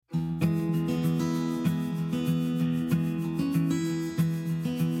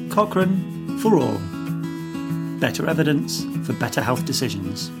Cochrane for All. Better evidence for better health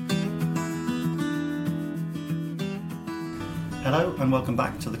decisions. Hello and welcome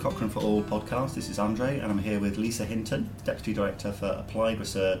back to the Cochrane for All podcast. This is Andre and I'm here with Lisa Hinton, Deputy Director for Applied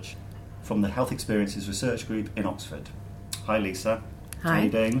Research from the Health Experiences Research Group in Oxford. Hi Lisa. Hi. How are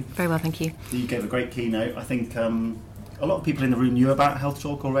you doing? Very well, thank you. You gave a great keynote. I think a lot of people in the room knew about Health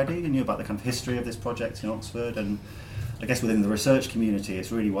Talk already and knew about the kind of history of this project in Oxford, and I guess within the research community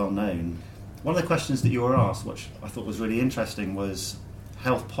it's really well known. One of the questions that you were asked, which I thought was really interesting, was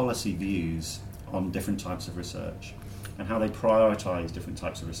health policy views on different types of research and how they prioritise different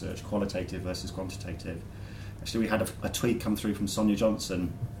types of research, qualitative versus quantitative. Actually, we had a tweet come through from Sonia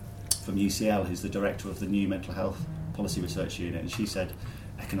Johnson from UCL, who's the director of the new Mental Health Policy Research Unit, and she said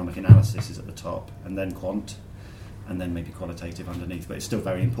economic analysis is at the top, and then quant, and then maybe qualitative underneath, but it's still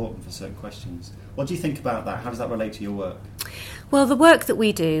very important for certain questions. What do you think about that? How does that relate to your work? Well, the work that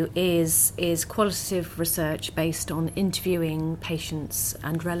we do is qualitative research based on interviewing patients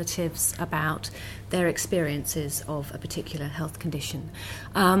and relatives about their experiences of a particular health condition.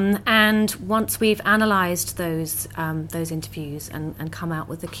 And once we've analysed those interviews and come out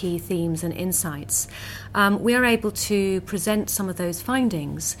with the key themes and insights, we are able to present some of those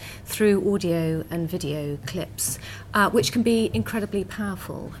findings through audio and video clips, which can be incredibly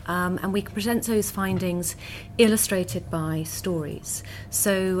powerful. And we can present those findings illustrated by stories.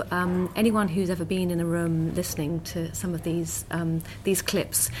 So anyone who's ever been in a room listening to some of these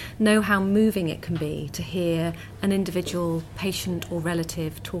clips know how moving it can be to hear an individual patient or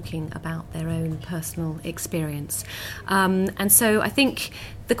relative talking about their own personal experience. And so I think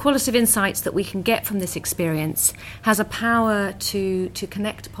the qualitative insights that we can get from this experience has a power to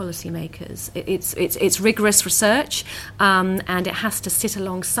connect policymakers. It's rigorous research, and it has to sit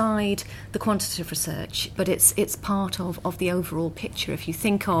alongside the quantitative research, but it's part of the overall picture. If you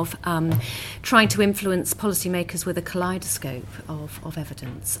think of trying to influence policymakers with a kaleidoscope of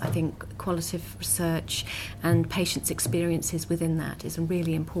evidence, I think qualitative research and patients' experiences within that is a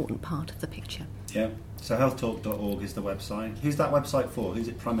really important part of the picture. Yeah. So healthtalk.org is the website. Who's that website for? Who's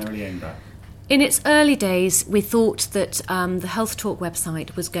it primarily aimed at? In its early days, we thought that the Health Talk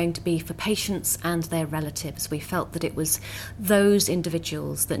website was going to be for patients and their relatives. We felt that it was those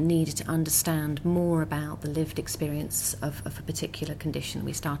individuals that needed to understand more about the lived experience of a particular condition.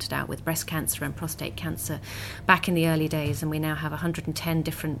 We started out with breast cancer and prostate cancer back in the early days, and we now have 110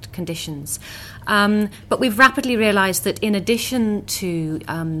 different conditions. But we've rapidly realised that in addition to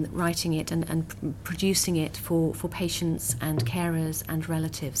writing it and producing it for patients and carers and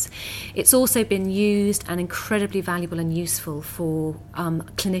relatives, it's also been used and incredibly valuable and useful for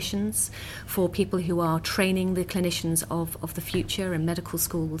clinicians, for people who are training the clinicians of the future in medical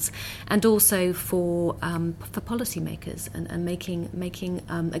schools, and also for policymakers and making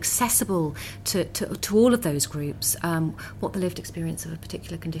accessible to all of those groups what the lived experience of a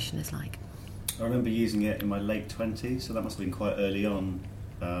particular condition is like. I remember using it in my late 20s, so that must have been quite early on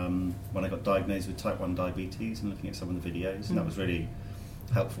when I got diagnosed with type 1 diabetes and looking at some of the videos, and that was really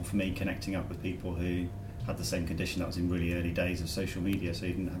helpful for me, connecting up with people who had the same condition. That was in really early days of social media, so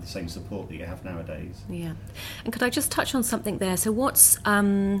you didn't have the same support that you have nowadays. Yeah. And could I just touch on something there? So what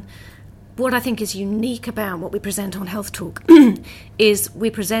I think is unique about what we present on Health Talk is we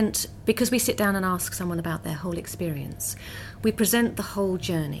present, because we sit down and ask someone about their whole experience, we present the whole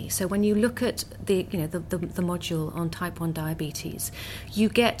journey. So when you look at the module on type 1 diabetes, you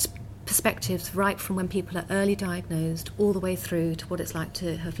get perspectives right from when people are early diagnosed all the way through to what it's like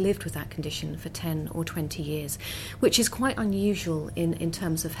to have lived with that condition for 10 or 20 years, which is quite unusual in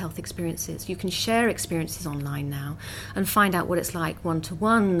terms of health experiences. You can share experiences online now and find out what it's like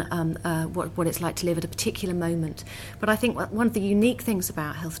one-to-one, what it's like to live at a particular moment. But I think one of the unique things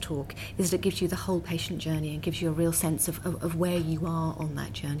about Health Talk is that it gives you the whole patient journey and gives you a real sense of where you are on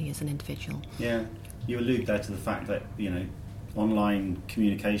that journey as an individual. Yeah, you allude there to the fact that, online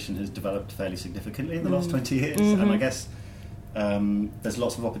communication has developed fairly significantly in the last 20 years, and I guess there's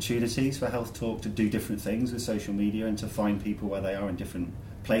lots of opportunities for Health Talk to do different things with social media and to find people where they are in different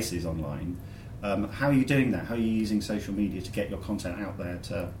places online. How are you doing that? How are you using social media to get your content out there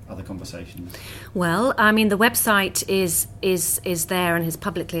to other conversations? Well, I mean, the website is there and is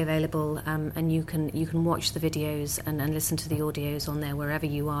publicly available, and you can watch the videos and listen to the audios on there wherever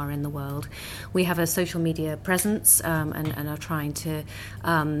you are in the world. We have a social media presence and are trying to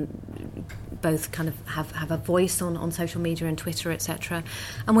both kind of have a voice on social media and Twitter, etc.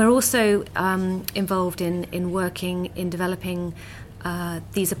 And we're also involved in working in developing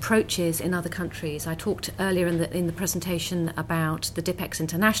these approaches in other countries. I talked earlier in the presentation about the DIPEX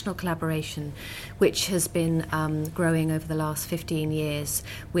International collaboration, which has been growing over the last 15 years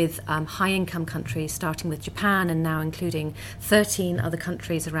with high-income countries, starting with Japan and now including 13 other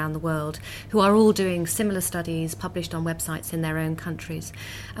countries around the world, who are all doing similar studies published on websites in their own countries.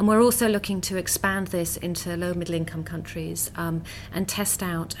 And we're also looking to expand this into low-middle-income countries and test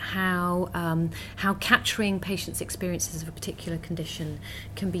out how capturing patients' experiences of a particular condition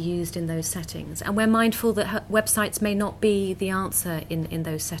can be used in those settings. And we're mindful that websites may not be the answer in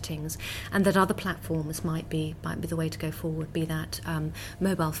those settings, and that other platforms might be the way to go forward, be that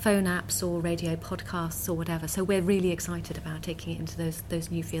mobile phone apps or radio podcasts or whatever. So we're really excited about taking it into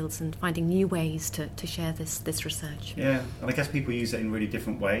those new fields and finding new ways to share this research. Yeah, and I guess people use it in really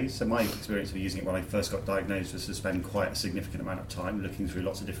different ways. So my experience of using it when I first got diagnosed was to spend quite a significant amount of time looking through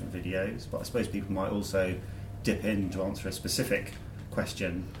lots of different videos, but I suppose people might also dip in to answer a specific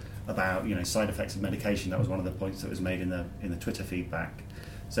question about side effects of medication. That was one of the points that was made in the Twitter feedback.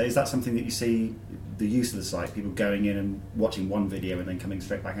 So is that something that you see, the use of the site, people going in and watching one video and then coming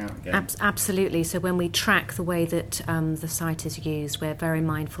straight back out again? Absolutely. So when we track the way that the site is used, we're very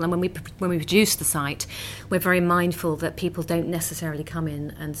mindful. And when we produce the site, we're very mindful that people don't necessarily come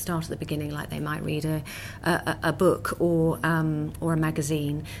in and start at the beginning like they might read a book or a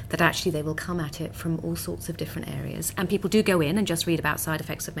magazine, that actually they will come at it from all sorts of different areas. And people do go in and just read about side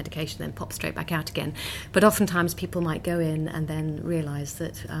effects of medication, then pop straight back out again. But oftentimes people might go in and then realise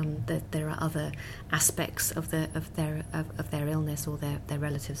that there are other aspects of their illness or their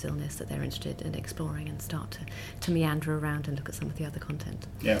relative's illness that they're interested in exploring, and start to meander around and look at some of the other content.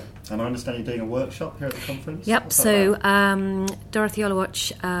 Yeah, and I understand you're doing a workshop here at the conference. Yep. So Dorothy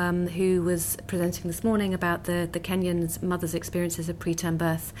Oluwatch, who was presenting this morning about the Kenyan mother's experiences of preterm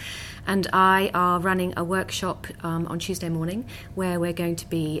birth, and I are running a workshop on Tuesday morning where we're going to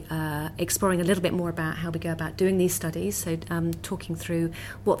be exploring a little bit more about how we go about doing these studies. So talking through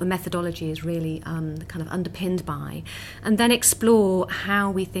what the methodology is really kind of underpinned by, and then explore how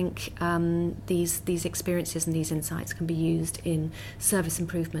we think these experiences and these insights can be used in service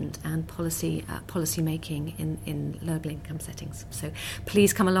improvement and policy making in low income settings. So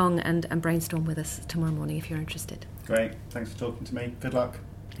please come along and brainstorm with us tomorrow morning if you're interested. Great, thanks for talking to me. Good luck.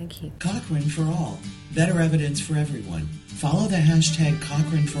 Thank you. Cochrane for All. Better evidence for everyone. Follow the hashtag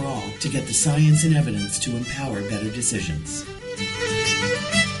Cochrane for All to get the science and evidence to empower better decisions.